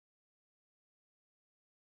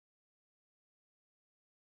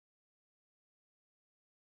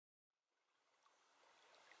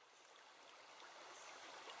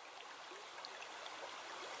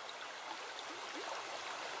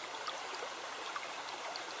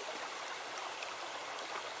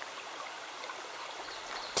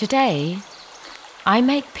Today, I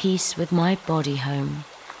make peace with my body home.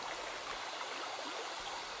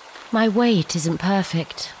 My weight isn't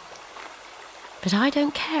perfect, but I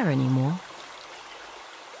don't care anymore.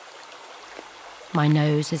 My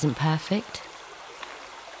nose isn't perfect,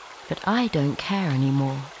 but I don't care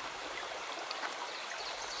anymore.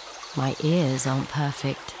 My ears aren't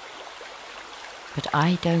perfect, but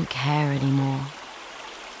I don't care anymore.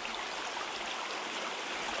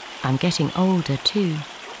 I'm getting older too,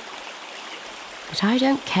 but I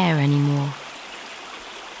don't care anymore.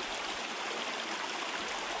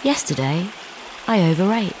 Yesterday, I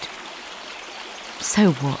overate.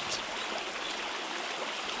 So what?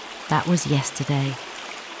 That was yesterday.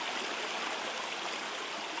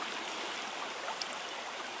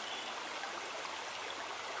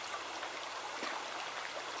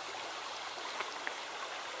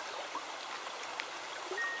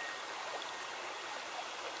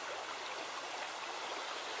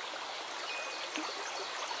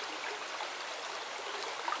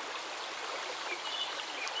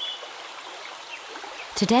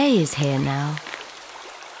 Today is here now,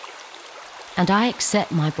 and I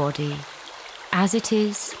accept my body as it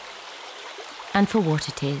is and for what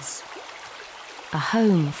it is. A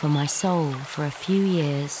home for my soul for a few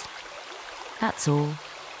years, that's all.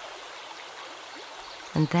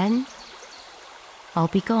 And then I'll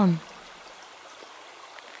be gone.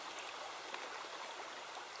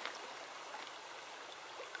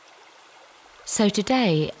 So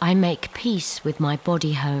today I make peace with my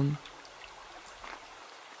body home.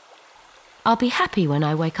 I'll be happy when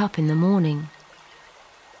I wake up in the morning.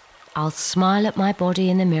 I'll smile at my body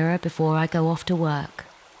in the mirror before I go off to work.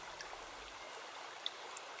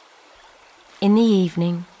 In the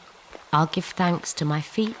evening, I'll give thanks to my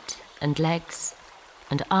feet and legs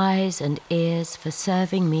and eyes and ears for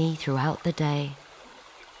serving me throughout the day.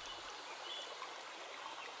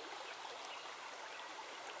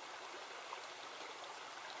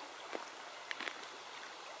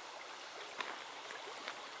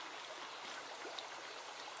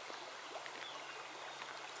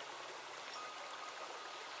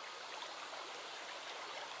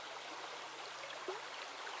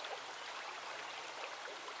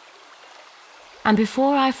 And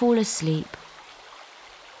before I fall asleep,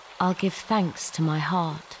 I'll give thanks to my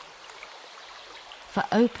heart for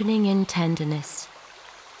opening in tenderness,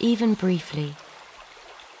 even briefly,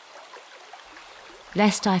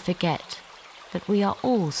 lest I forget that we are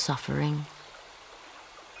all suffering,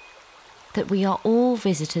 that we are all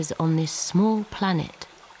visitors on this small planet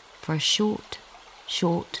for a short,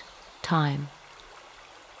 short time,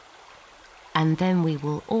 and then we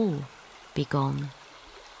will all be gone.